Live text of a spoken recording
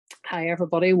Hi,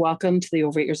 everybody. Welcome to the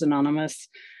Overeaters Anonymous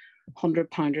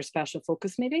 £100 special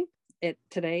focus meeting.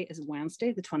 Today is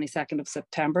Wednesday, the 22nd of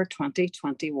September,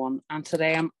 2021. And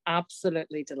today I'm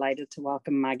absolutely delighted to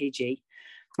welcome Maggie G.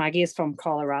 Maggie is from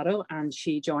Colorado and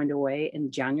she joined away in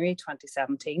January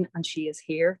 2017. And she is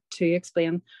here to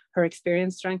explain her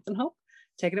experience, strength, and hope.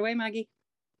 Take it away, Maggie.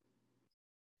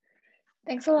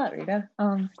 Thanks a lot, Rita.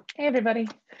 Hey, everybody.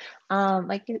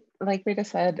 Like Rita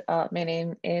said, my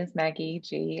name is Maggie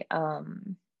G. I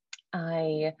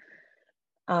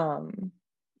found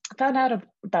out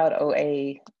about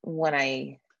OA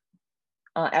when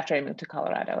after I moved to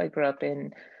Colorado. I grew up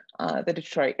in the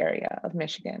Detroit area of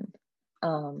Michigan.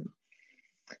 And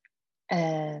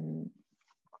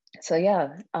so,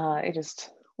 yeah, I just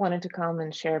wanted to come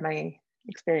and share my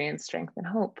experience, strength, and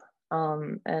hope.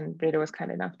 And Rita was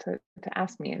kind enough to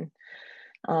ask me, and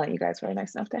you guys were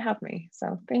nice enough to have me.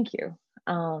 So thank you.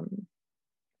 And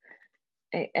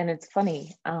it's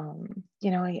funny, I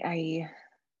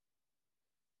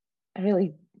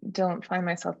really don't find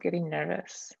myself getting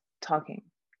nervous talking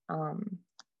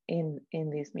in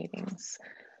these meetings,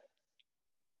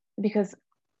 because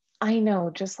I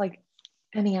know, just like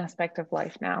any aspect of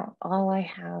life now, all I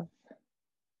have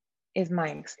is my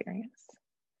experience.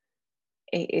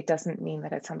 It doesn't mean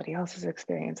that it's somebody else's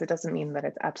experience. It doesn't mean that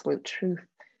it's absolute truth.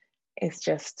 It's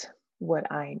just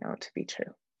what I know to be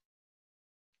true.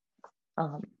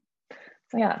 So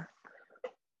yeah,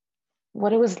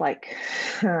 what it was like.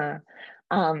 I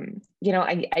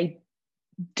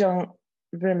don't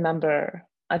remember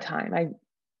a time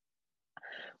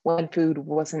when food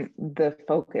wasn't the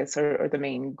focus or the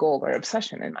main goal or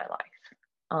obsession in my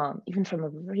life, even from a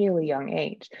really young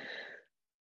age.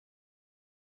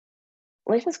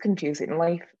 Life was confusing.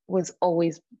 Life was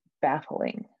always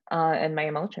baffling, and my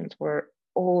emotions were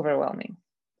overwhelming.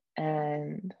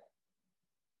 And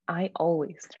I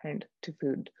always turned to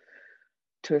food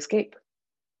to escape.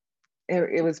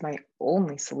 It was my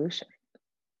only solution,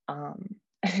 and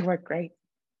it worked great.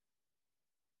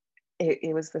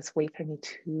 It was this way for me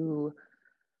to,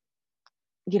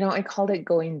 I called it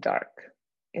going dark.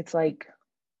 It's like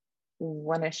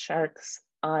when a shark's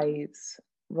eyes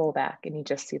roll back and you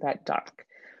just see that dark.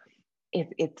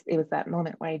 It was that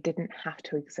moment where I didn't have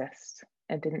to exist.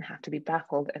 I didn't have to be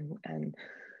baffled and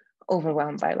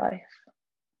overwhelmed by life.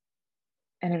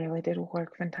 And it really did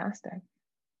work fantastic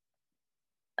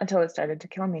until it started to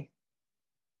kill me.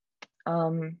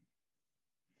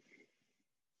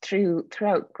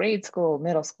 Throughout grade school,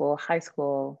 middle school, high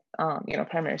school,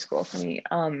 primary school for me,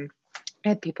 I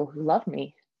had people who loved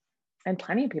me, and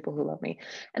plenty of people who loved me,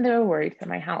 and they were worried for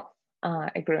my health.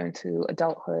 I grew into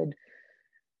adulthood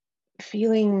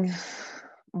feeling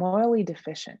morally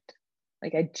deficient.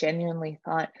 Like, I genuinely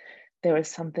thought there was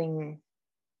something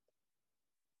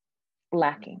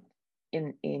lacking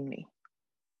in me,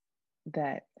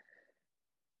 that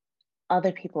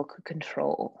other people could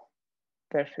control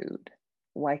their food.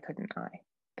 Why couldn't I?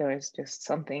 There was just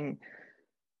something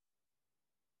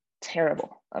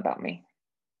terrible about me.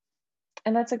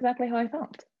 And that's exactly how I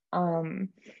felt.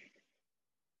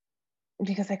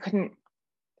 Because I couldn't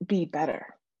be better.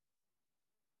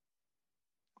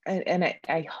 And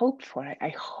I hoped for it. I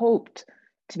hoped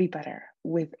to be better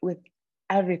with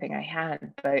everything I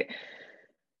had, but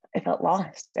I felt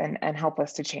lost and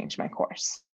helpless to change my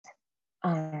course.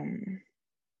 In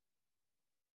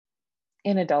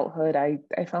adulthood, I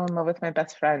fell in love with my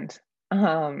best friend.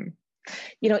 Even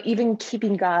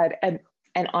keeping God at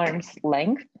an arm's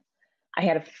length, I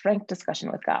had a frank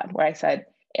discussion with God where I said,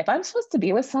 if I'm supposed to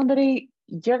be with somebody,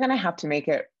 you're going to have to make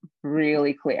it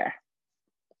really clear.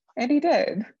 And he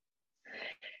did.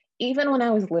 Even when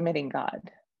I was limiting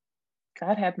God,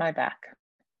 God had my back.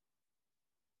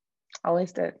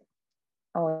 Always did.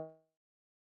 Always.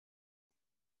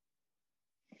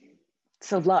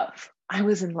 So love. I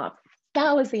was in love.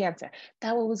 That was the answer.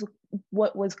 That was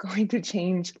what was going to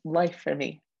change life for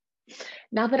me.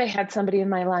 Now that I had somebody in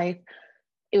my life,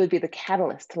 it would be the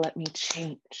catalyst to let me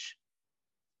change.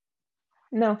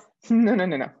 No.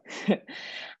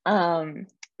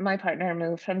 My partner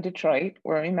moved from Detroit,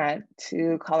 where we met,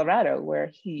 to Colorado, where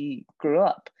he grew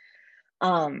up.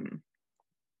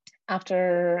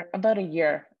 After about a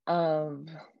year of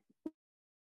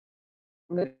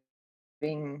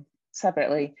living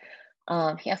separately,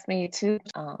 he asked me to,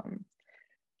 and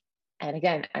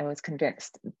again, I was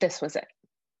convinced this was it.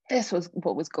 This was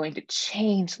what was going to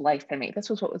change life for me. This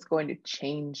was what was going to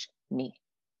change me.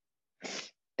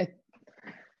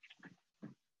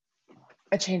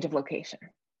 A change of location.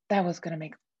 That was going to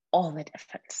make all the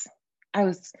difference. I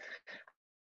was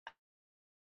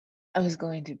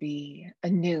going to be a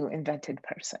new invented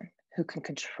person. who can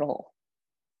control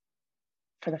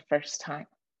for the first time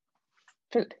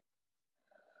food.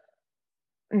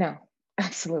 No,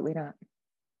 absolutely not.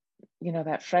 You know,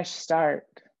 that fresh start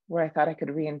where I thought I could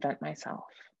reinvent myself,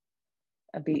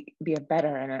 be a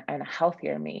better and a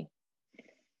healthier me.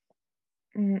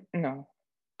 No,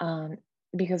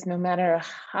 because no matter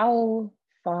how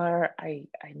far I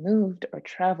moved or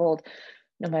traveled,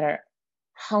 no matter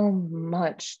how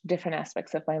much different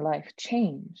aspects of my life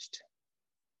changed,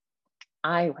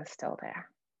 I was still there.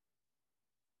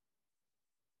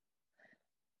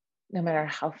 No matter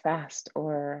how fast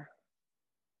or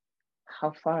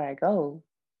how far I go,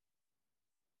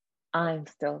 I'm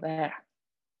still there.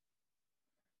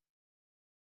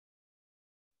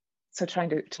 So trying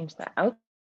to change the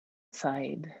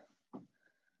outside,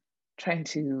 trying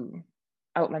to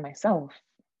outrun myself,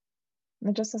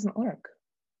 it just doesn't work.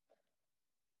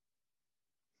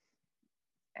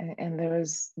 And there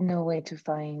was no way to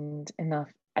find enough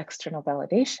external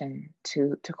validation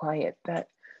to quiet that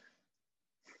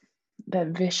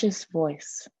vicious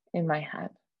voice in my head,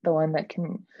 the one that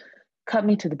can cut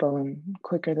me to the bone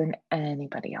quicker than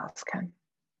anybody else can.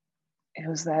 It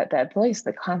was that voice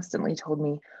that constantly told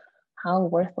me how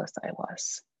worthless I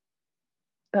was.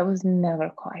 That was never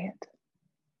quiet.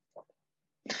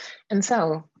 And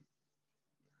so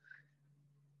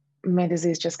my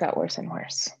disease just got worse and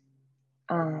worse.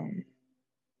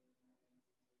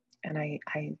 And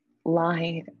I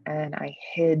lied and I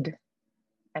hid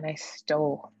and I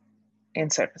stole in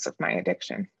service of my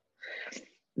addiction.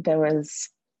 There was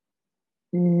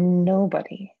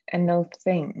nobody and no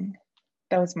thing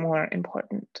that was more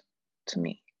important to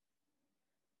me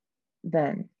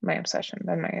than my obsession,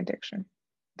 than my addiction.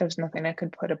 There's nothing I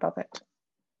could put above it.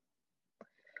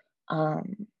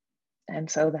 And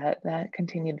so that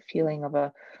continued feeling of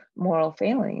a moral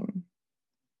failing,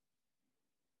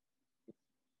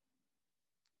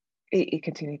 it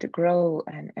continued to grow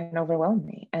and overwhelm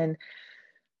me. And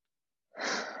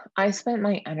I spent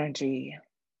my energy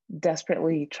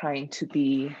desperately trying to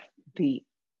be the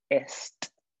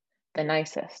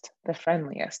nicest, the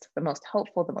friendliest, the most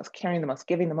helpful, the most caring, the most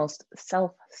giving, the most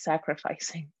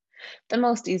self-sacrificing, the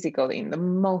most easygoing, the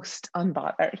most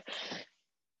unbothered.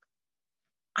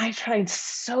 I tried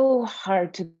so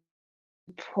hard to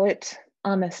put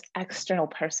on this external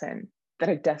person that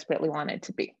I desperately wanted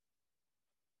to be.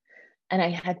 And I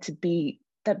had to be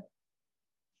the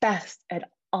best at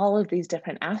all of these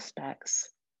different aspects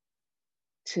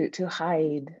to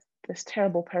hide this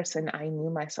terrible person I knew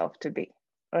myself to be,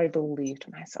 or I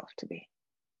believed myself to be.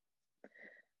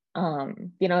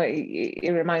 You know,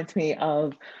 it reminds me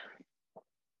of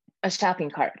a shopping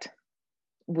cart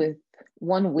with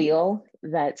one wheel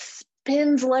that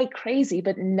spins like crazy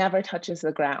but never touches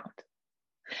the ground.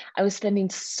 I was spending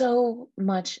so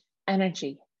much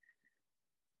energy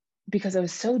because I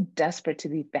was so desperate to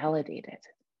be validated.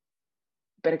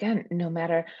 But again, no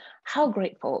matter how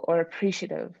grateful or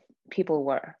appreciative people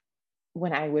were,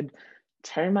 when I would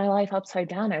turn my life upside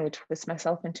down, I would twist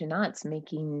myself into knots,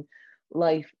 making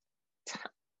life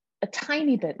a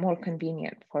tiny bit more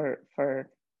convenient for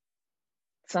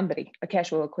somebody, a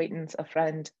casual acquaintance, a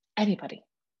friend, anybody.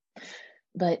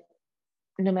 But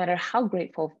no matter how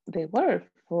grateful they were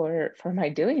for my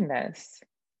doing this,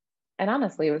 and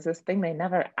honestly, it was this thing they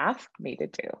never asked me to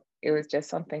do. It was just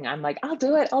something I'm like, I'll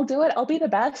do it, I'll be the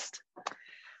best.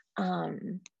 But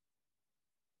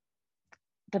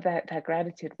that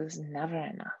gratitude was never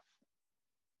enough.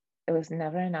 It was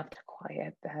never enough to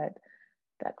quiet that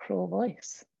cruel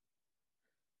voice.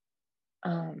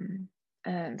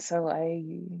 And so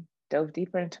I dove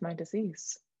deeper into my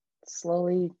disease,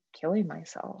 slowly killing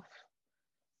myself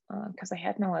because I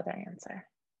had no other answer.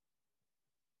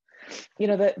 You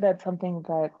know, that's something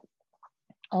that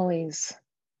always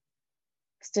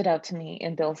stood out to me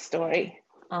in Bill's story,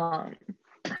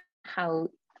 how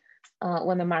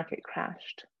when the market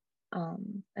crashed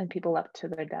and people leapt to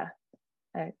their death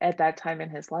at that time in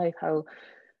his life, how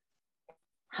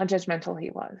judgmental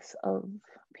he was of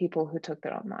people who took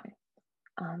their own life.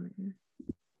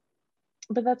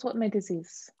 But that's what my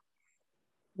disease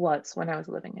was when I was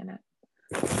living in it.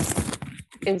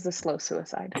 It was a slow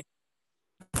suicide.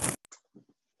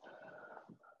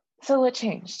 So what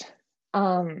changed?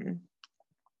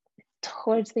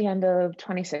 Towards the end of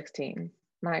 2016,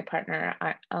 my partner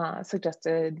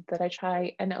suggested that I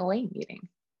try an OA meeting.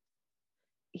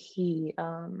 He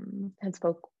had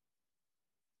spoke,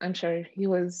 I'm sure he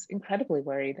was incredibly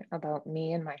worried about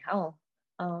me and my health.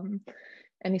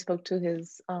 And he spoke to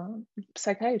his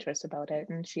psychiatrist about it,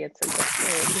 and she had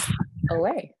suggested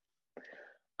OA.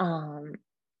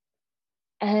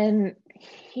 And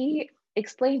he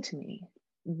explained to me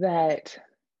that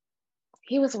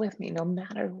he was with me no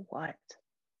matter what.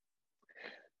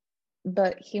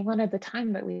 But he wanted the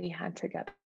time that we had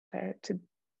together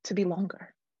to be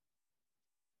longer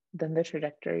than the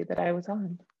trajectory that I was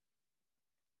on.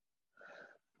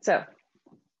 So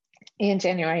in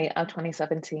January of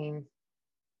 2017,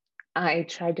 I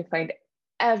tried to find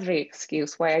every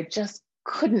excuse why I just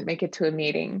couldn't make it to a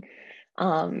meeting.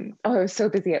 I was so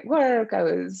busy at work.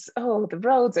 The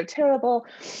roads are terrible.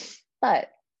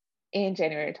 But in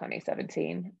January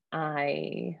 2017,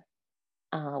 I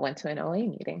went to an OA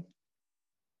meeting.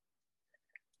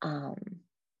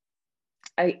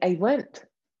 I went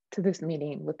to this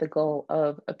meeting with the goal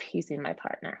of appeasing my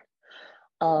partner,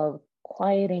 of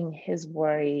quieting his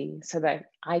worry so that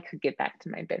I could get back to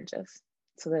my binges,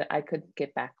 so that I could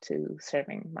get back to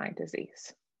serving my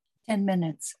disease. 10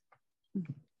 minutes.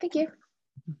 Thank you.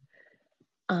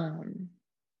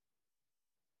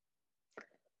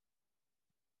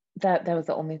 That was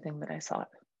the only thing that I sought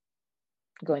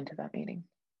going to that meeting.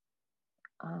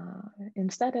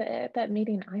 Instead, at that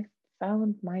meeting, I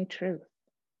found my truth.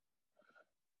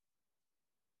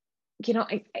 You know,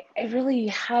 I really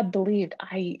had believed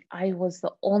I was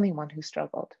the only one who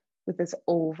struggled with this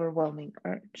overwhelming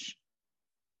urge.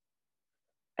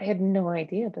 I had no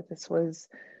idea that this was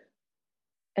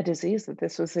a disease, that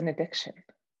this was an addiction.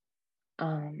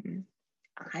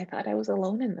 I thought I was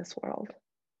alone in this world.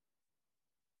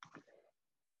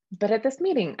 But at this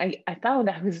meeting, I found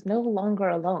I was no longer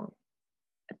alone.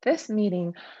 At this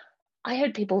meeting, I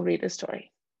had people read a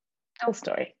story, tell a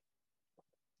story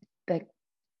that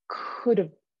could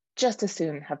have just as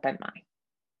soon have been mine.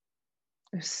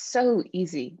 It was so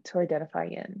easy to identify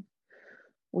in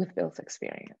with Bill's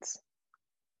experience.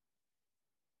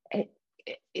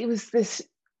 It was this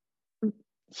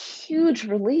huge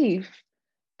relief,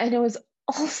 and it was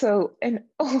also an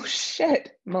oh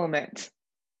shit moment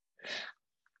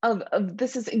of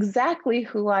this is exactly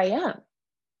who I am.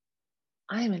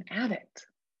 I am an addict.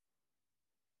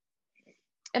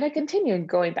 And I continued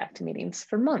going back to meetings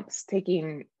for months,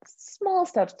 taking small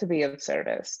steps to be of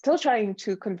service, still trying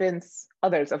to convince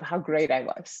others of how great I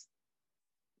was.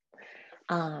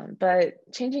 But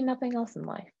changing nothing else in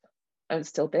life. I would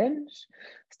still binge,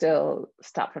 still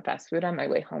stop for fast food on my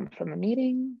way home from a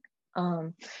meeting.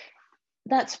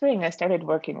 That spring, I started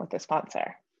working with a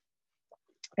sponsor.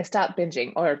 I stopped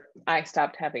binging, or I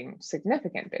stopped having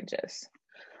significant binges.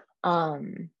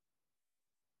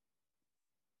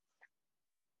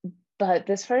 But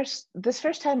this first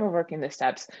time of working the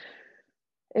steps,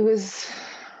 it was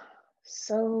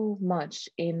so much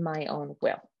in my own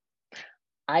will.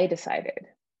 I decided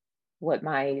what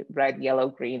my red, yellow,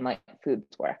 green light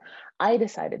foods were. I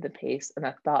decided the pace and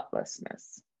the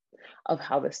thoughtlessness of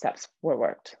how the steps were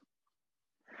worked.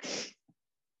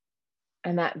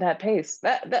 And that pace,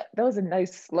 that was a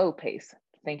nice slow pace.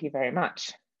 Thank you very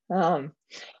much.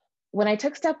 When I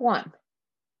took step one,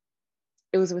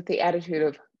 it was with the attitude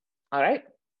of, all right,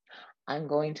 I'm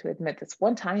going to admit this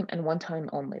one time and one time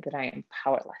only that I am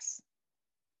powerless.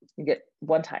 You get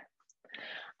one time.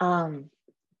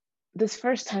 This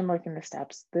first time working the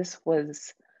steps, this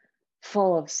was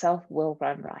full of self-will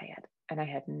run riot, and I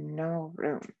had no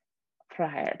room for a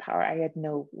higher power. I had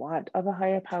no want of a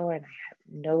higher power, and I had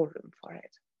no room for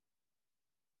it.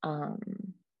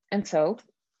 And so,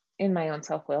 in my own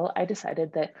self-will, I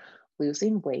decided that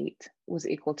losing weight was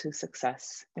equal to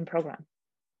success in program.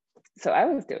 So I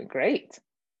was doing great.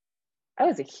 I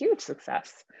was a huge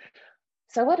success.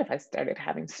 So what if I started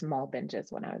having small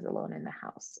binges when I was alone in the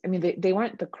house? I mean, they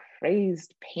weren't the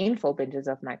crazed, painful binges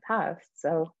of my past,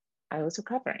 so I was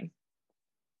recovering.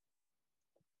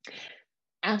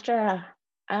 After,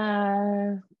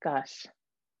 probably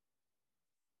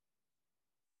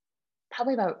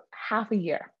about half a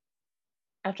year.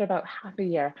 After about half a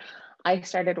year, I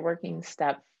started working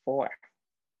step 4,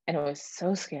 and it was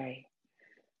so scary.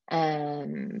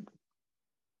 And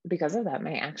because of that,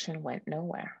 my action went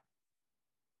nowhere.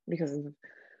 Because of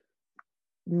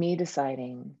me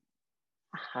deciding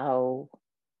how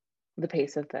the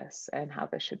pace of this and how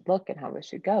this should look and how this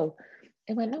should go,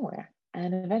 it went nowhere.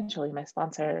 And eventually my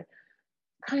sponsor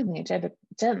kindly and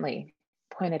gently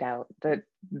pointed out that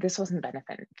this wasn't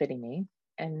benefiting me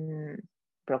and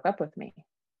broke up with me.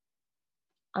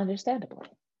 Understandably.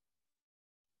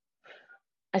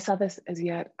 I saw this as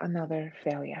yet another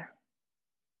failure,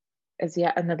 as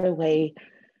yet another way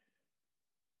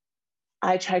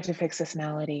I tried to fix this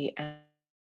malady and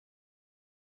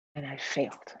I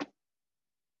failed.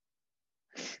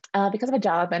 Because of a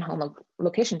job and home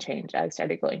location change, I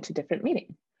started going to different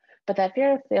meetings. But that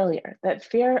fear of failure, that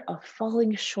fear of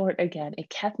falling short again, it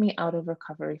kept me out of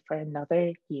recovery for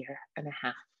another year and a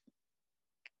half.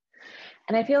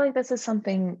 And I feel like this is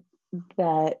something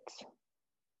that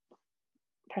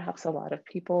perhaps a lot of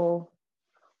people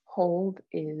hold,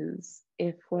 is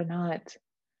if we're not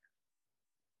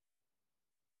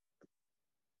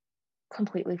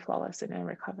completely flawless in our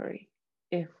recovery,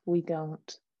 if we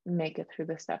don't make it through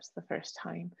the steps the first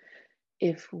time,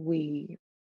 if we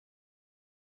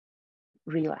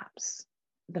relapse,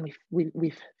 then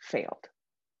we've failed.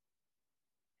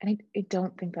 And I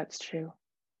don't think that's true.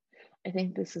 I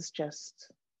think this is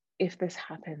just, if this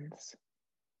happens,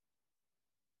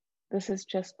 this is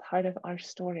just part of our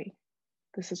story.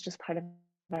 This is just part of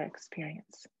our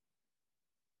experience.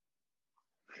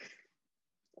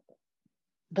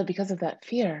 But because of that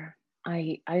fear,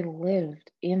 I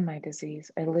lived in my disease.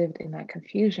 I lived in that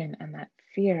confusion and that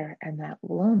fear and that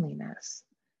loneliness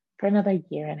for another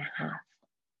year and a half.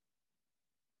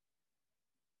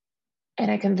 And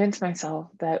I convinced myself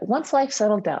that once life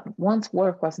settled down, once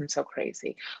work wasn't so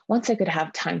crazy, once I could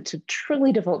have time to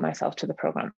truly devote myself to the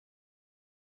program,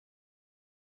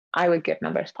 I would get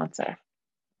another sponsor.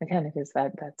 Again, it is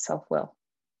that self-will.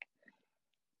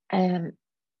 And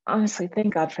honestly,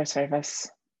 thank God for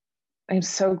service. I'm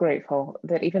so grateful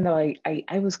that even though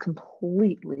I was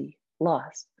completely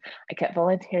lost, I kept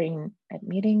volunteering at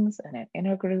meetings and at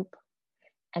intergroup,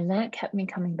 and that kept me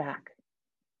coming back.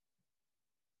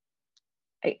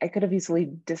 I could have easily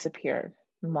disappeared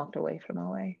and walked away from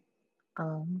OA.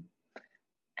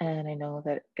 And I know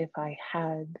that if I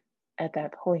had at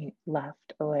that point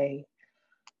left OA,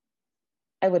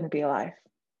 I wouldn't be alive.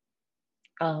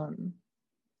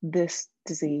 This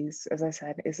disease, as I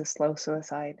said, is a slow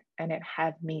suicide, and it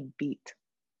had me beat.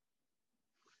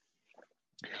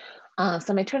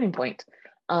 So my turning point,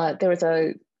 there was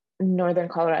a Northern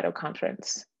Colorado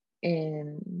conference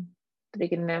in the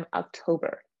beginning of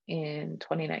October in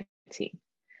 2019.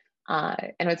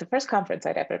 And it was the first conference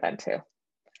I'd ever been to.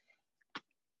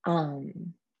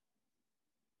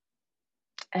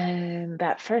 And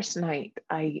that first night,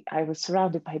 I was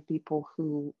surrounded by people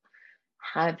who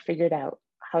had figured out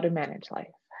how to manage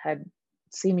life, had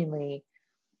seemingly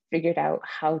figured out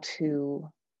how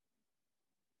to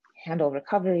handle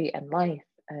recovery and life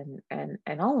and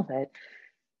all of it.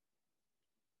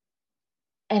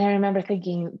 And I remember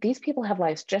thinking, these people have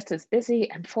lives just as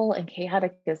busy and full and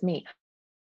chaotic as me.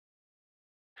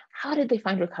 How did they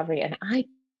find recovery? And I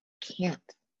can't.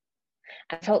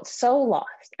 I felt so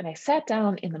lost. And I sat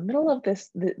down in the middle of this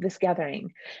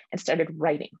gathering and started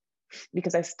writing,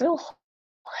 because I still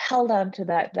held on to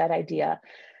that idea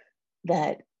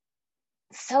that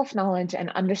self-knowledge and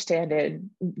understanding,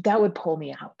 that would pull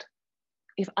me out.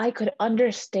 If I could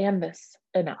understand this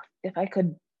enough, if I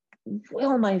could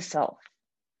will myself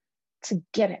to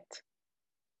get it,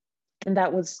 and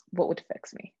that was what would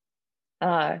fix me.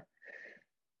 A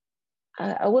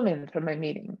woman from my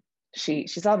meeting, she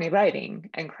saw me writing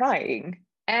and crying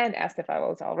and asked if I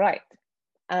was all right.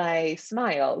 I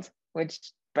smiled, which,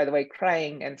 by the way,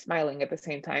 crying and smiling at the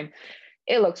same time,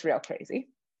 it looks real crazy.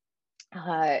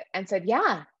 And said,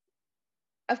 yeah,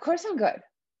 of course I'm good,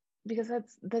 because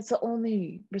that's the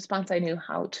only response I knew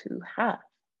how to have.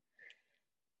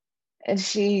 And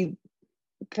she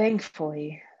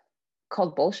thankfully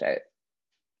called bullshit.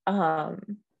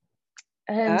 And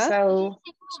so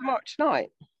March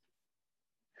night.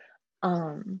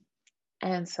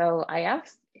 And so I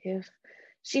asked if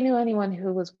she knew anyone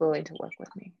who was willing to work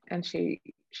with me, and she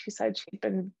said she'd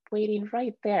been waiting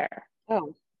right there.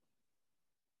 Oh.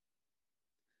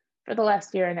 For the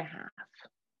last year and a half.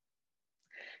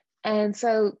 And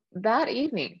so that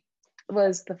evening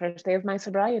was the first day of my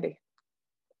sobriety.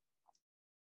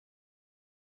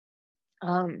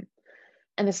 And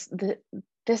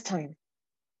this time,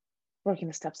 working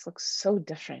the steps looks so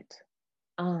different.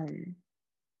 One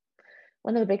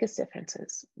of the biggest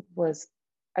differences was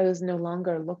I was no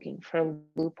longer looking for a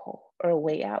loophole or a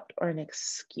way out or an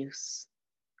excuse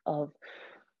of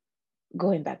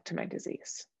going back to my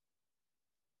disease.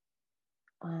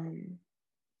 And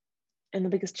the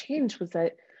biggest change was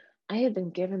that I had been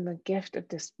given the gift of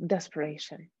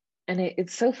desperation. And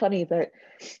it's so funny that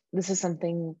this is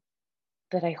something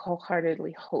that I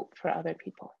wholeheartedly hope for other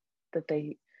people, that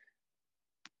they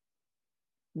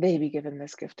be given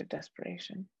this gift of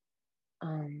desperation.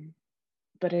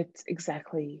 But it's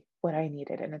exactly what I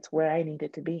needed, and it's where I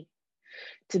needed to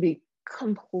be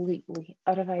completely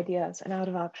out of ideas and out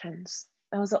of options.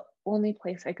 That was the only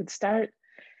place I could start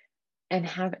and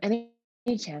have any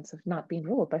chance of not being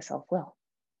ruled by self-will.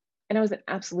 And I was an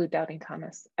absolute doubting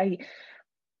Thomas. I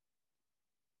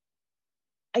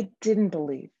didn't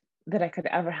believe that I could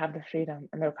ever have the freedom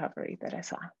and the recovery that I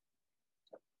saw.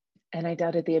 And I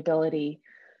doubted the ability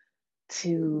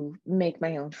to make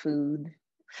my own food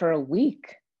for a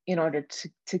week in order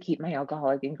to keep my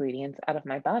alcoholic ingredients out of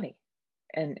my body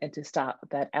and to stop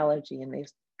that allergy and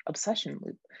this obsession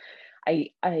loop.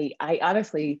 I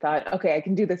honestly thought, okay, I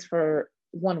can do this for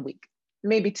 1 week,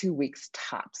 maybe 2 weeks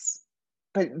tops,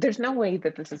 but there's no way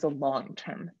that this is a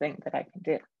long-term thing that I can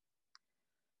do.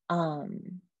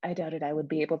 I doubted I would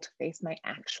be able to face my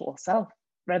actual self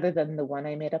rather than the one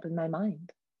I made up in my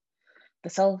mind. The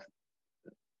self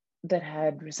that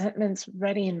had resentments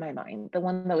ready in my mind, the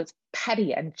one that was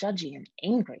petty and judgy and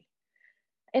angry.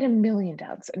 I had a million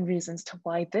doubts and reasons to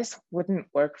why this wouldn't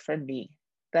work for me.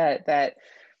 That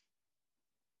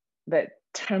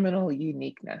terminal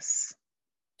uniqueness.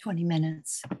 20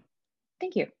 minutes.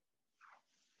 Thank you.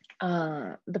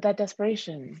 But that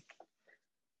desperation,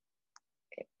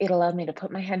 it allowed me to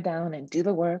put my head down and do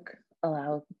the work,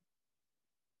 allowed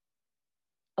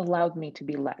me to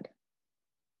be led.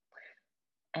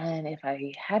 And if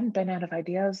I hadn't been out of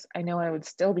ideas, I know I would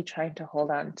still be trying to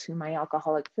hold on to my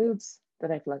alcoholic foods that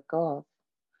I've let go of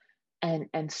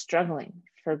and struggling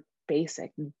for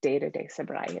basic day-to-day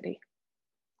sobriety.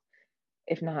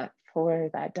 If not for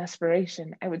that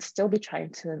desperation, I would still be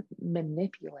trying to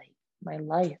manipulate my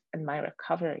life and my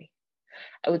recovery.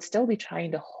 I would still be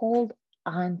trying to hold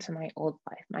on to my old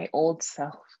life, my old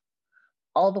self,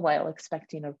 all the while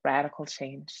expecting a radical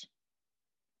change.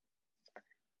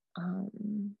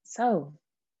 So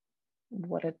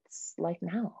what it's like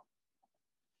now.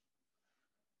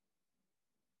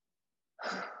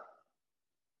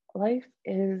 Life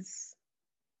is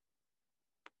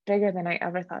bigger than I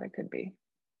ever thought it could be.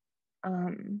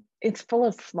 It's full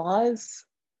of flaws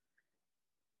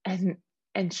and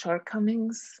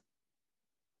shortcomings,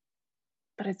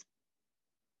 but it's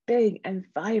big and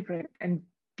vibrant and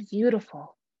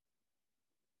beautiful.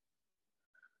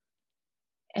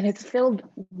 And it's filled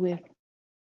with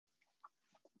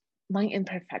my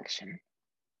imperfection.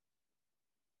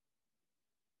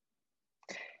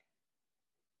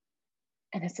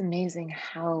 And it's amazing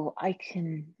how I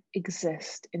can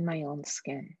exist in my own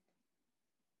skin.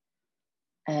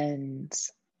 And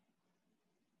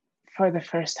for the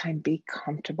first time, be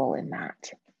comfortable in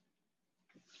that.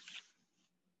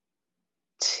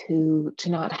 To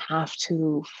not have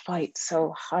to fight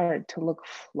so hard to look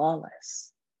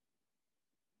flawless,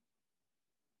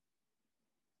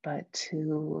 but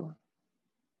to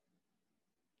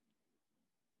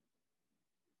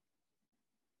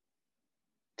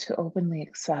openly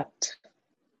accept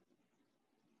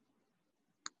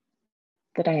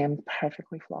that I am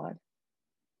perfectly flawed,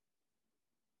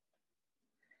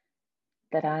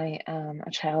 that I am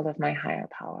a child of my higher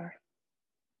power,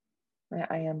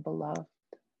 that I am beloved,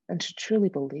 and to truly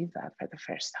believe that for the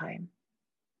first time.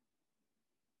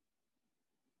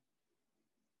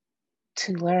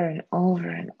 To learn over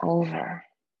and over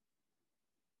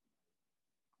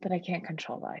that I can't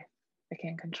control life. I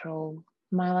can't control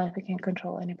my life. I can't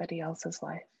control anybody else's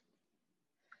life.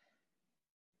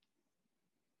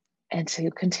 And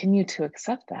to continue to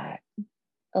accept that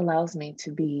allows me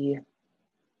to be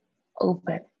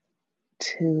open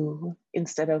to,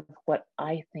 instead of what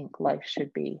I think life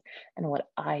should be and what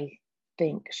I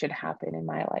think should happen in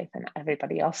my life and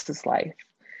everybody else's life,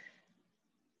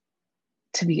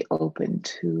 to be open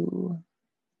to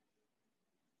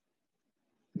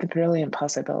the brilliant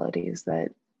possibilities that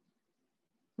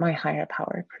my higher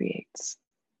power creates,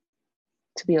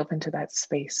 to be open to that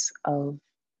space of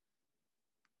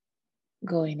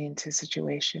going into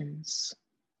situations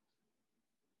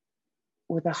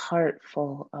with a heart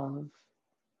full of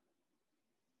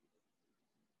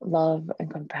love and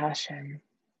compassion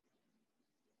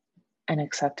and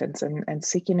acceptance and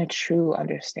seeking a true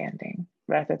understanding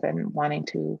rather than wanting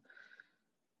to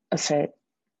assert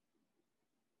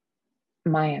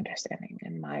my understanding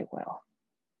and my will.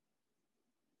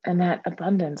 And that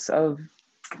abundance of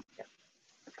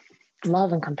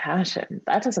love and compassion,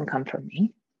 that doesn't come from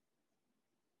me.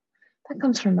 That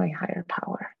comes from my higher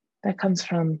power. That comes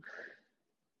from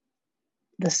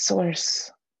the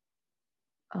source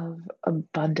of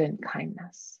abundant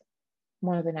kindness,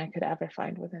 more than I could ever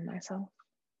find within myself.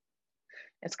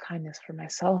 It's kindness for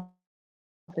myself.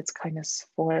 It's kindness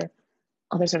for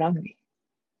others around me.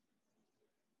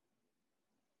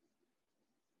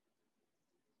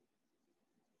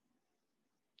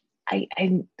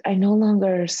 I no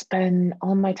longer spend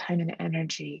all my time and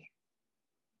energy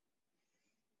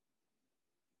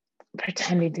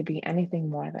pretending to be anything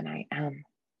more than I am.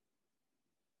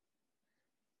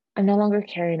 I'm no longer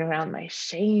carrying around my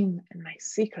shame and my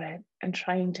secret and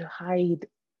trying to hide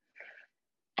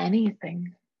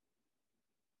anything.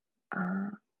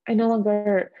 I no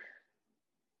longer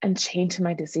am chained to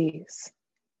my disease.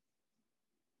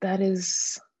 That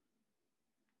is,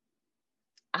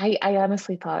 I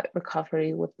honestly thought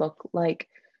recovery would look like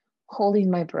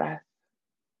holding my breath,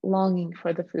 longing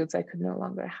for the foods I could no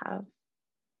longer have,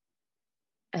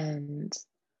 and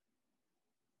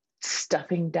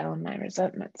stuffing down my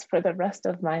resentments for the rest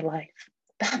of my life.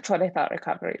 That's what I thought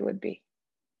recovery would be.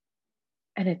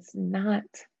 And it's not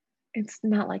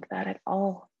like that at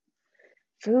all.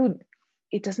 Food,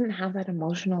 it doesn't have that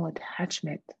emotional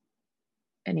attachment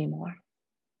anymore.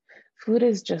 Food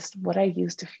is just what I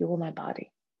use to fuel my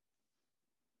body.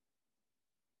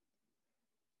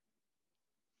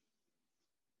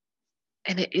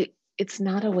 And it's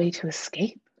not a way to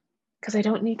escape, because I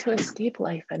don't need to escape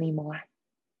life anymore.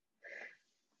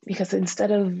 Because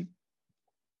instead of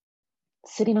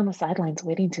sitting on the sidelines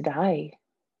waiting to die,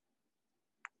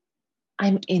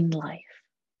 I'm in life.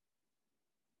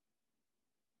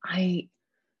 I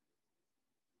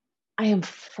am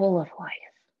full of life,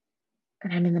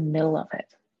 and I'm in the middle of it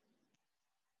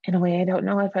in a way I don't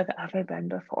know if I've ever been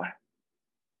before.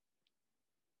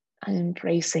 I'm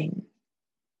embracing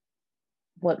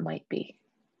what might be.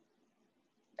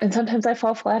 And sometimes I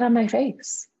fall flat on my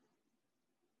face.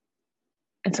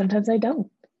 And sometimes I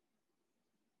don't.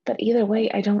 But either way,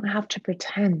 I don't have to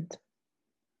pretend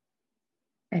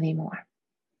anymore.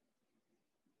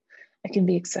 I can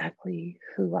be exactly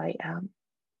who I am,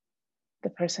 the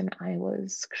person I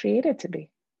was created to be.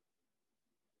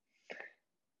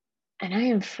 And I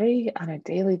am free on a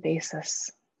daily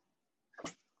basis.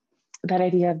 That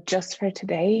idea of just for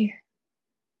today,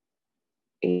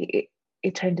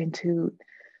 it turned into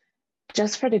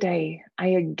just for today, I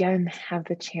again have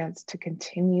the chance to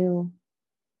continue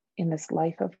in this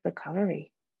life of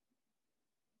recovery.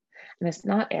 And it's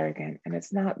not arrogant and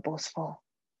it's not boastful.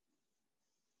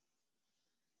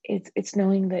 It's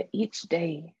knowing that each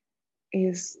day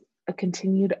is a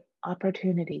continued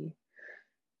opportunity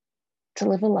to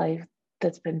live a life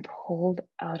that's been pulled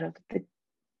out of the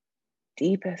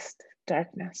deepest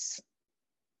darkness,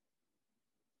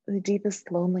 the deepest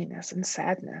loneliness and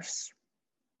sadness.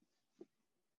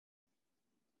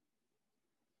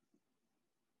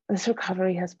 This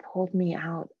recovery has pulled me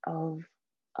out of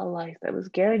a life that was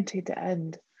guaranteed to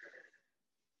end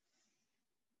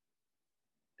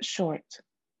short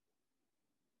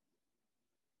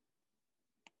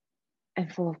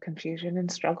and full of confusion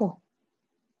and struggle.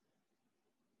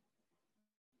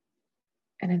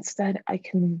 And instead, I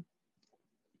can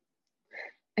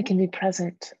be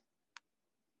present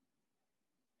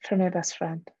for my best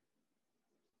friend.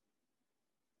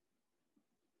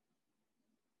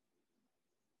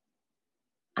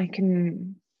 I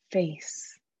can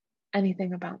face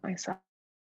anything about myself.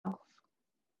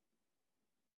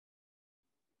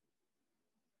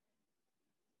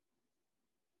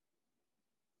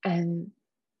 And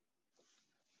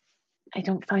I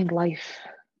don't find life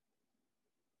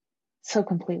so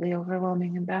completely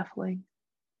overwhelming and baffling,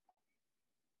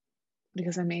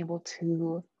 because I'm able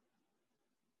to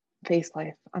face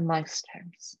life on life's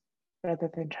terms rather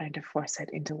than trying to force it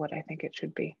into what I think it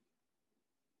should be.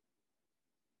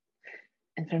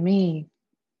 And for me,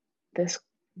 this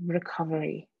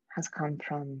recovery has come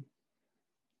from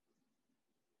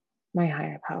my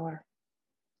higher power.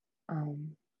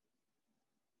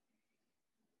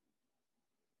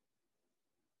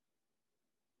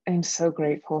 I'm so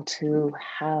grateful to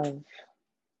have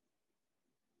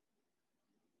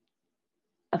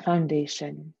a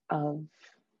foundation of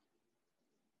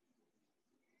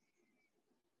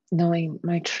knowing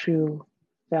my true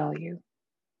value,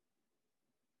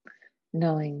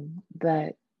 knowing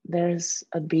that there's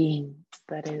a being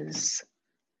that is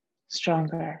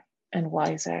stronger and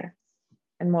wiser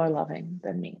and more loving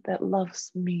than me, that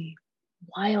loves me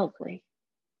wildly.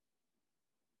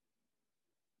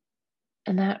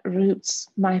 And that roots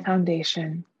my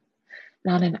foundation,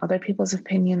 not in other people's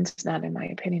opinions, not in my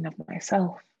opinion of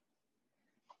myself,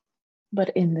 but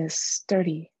in this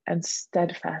sturdy and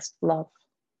steadfast love.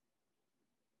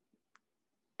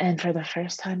 And for the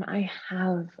first time, I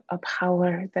have a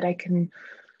power that I can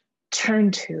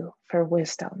turn to for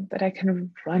wisdom, that I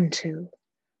can run to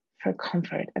for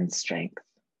comfort and strength.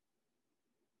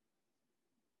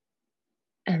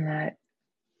 And that,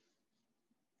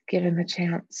 given the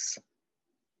chance,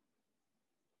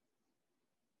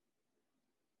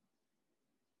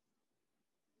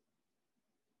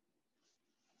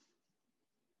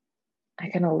 I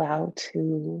can allow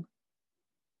to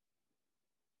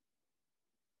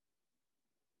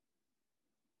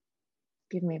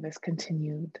give me this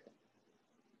continued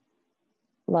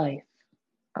life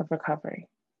of recovery.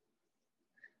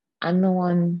 I'm the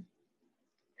one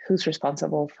who's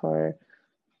responsible for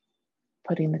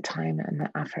putting the time and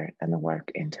the effort and the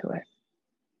work into it.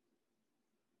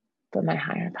 But my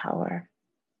higher power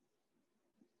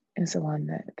is the one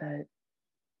that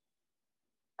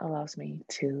allows me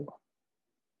to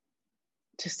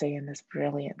stay in this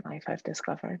brilliant life I've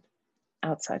discovered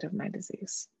outside of my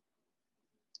disease.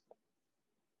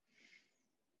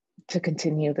 To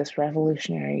continue this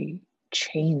revolutionary,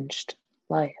 changed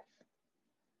life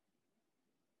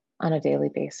on a daily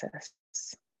basis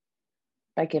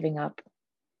by giving up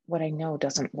what I know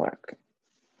doesn't work,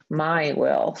 my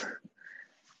will,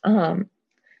 and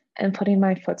putting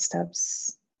my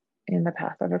footsteps in the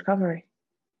path of recovery.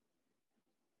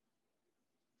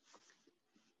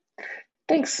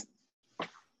 Thanks.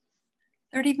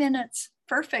 30 minutes.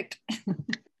 Perfect.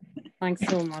 Thanks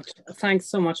so much. Thanks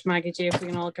so much, Maggie G. If we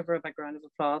can all give her a big round of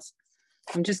applause.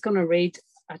 I'm just going to read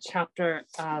a chapter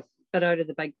bit out of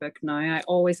the big book now. I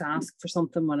always ask for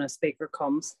something when a speaker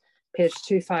comes. Page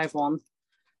 251,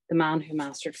 The Man Who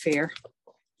Mastered Fear.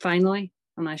 Finally,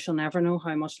 and I shall never know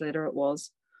how much later it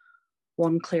was,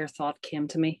 one clear thought came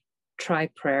to me. Try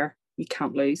prayer. You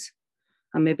can't lose.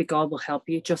 And maybe God will help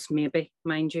you, just maybe,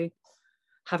 mind you.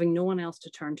 Having no one else to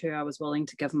turn to, I was willing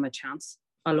to give him a chance,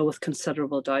 although with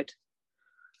considerable doubt.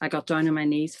 I got down on my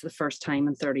knees for the first time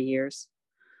in 30 years.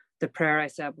 The prayer I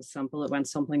said was simple. It went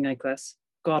something like this.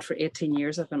 God, for 18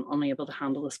 years, I've been unable to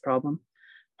handle this problem.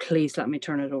 Please let me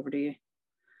turn it over to you.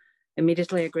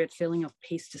 Immediately, a great feeling of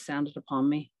peace descended upon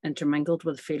me, intermingled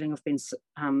with a feeling of being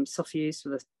suffused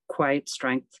with a quiet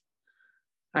strength.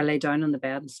 I lay down on the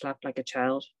bed and slept like a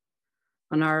child.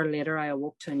 An hour later, I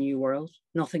awoke to a new world.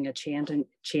 Nothing had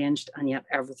changed, and yet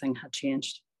everything had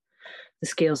changed. The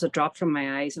scales had dropped from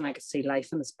my eyes, and I could see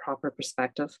life in its proper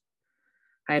perspective.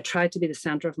 I had tried to be the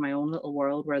center of my own little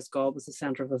world, whereas God was the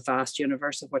center of a vast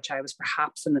universe of which I was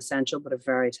perhaps an essential but a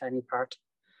very tiny part.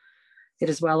 It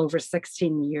is well over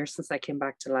 16 years since I came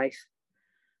back to life.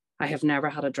 I have never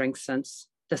had a drink since.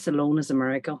 This alone is a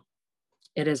miracle.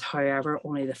 It is, however,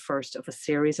 only the first of a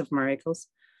series of miracles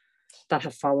that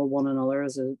have followed one another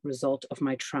as a result of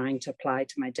my trying to apply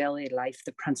to my daily life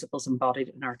the principles embodied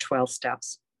in our 12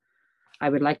 steps. I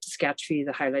would like to sketch for you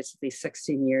the highlights of these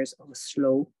 16 years of a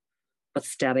slow but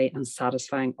steady and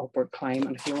satisfying upward climb.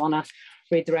 And if you want to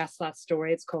read the rest of that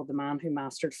story, it's called The Man Who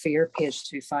Mastered Fear, page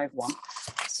 251.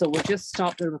 So we'll just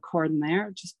stop the recording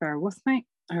there. Just bear with me.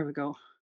 There we go.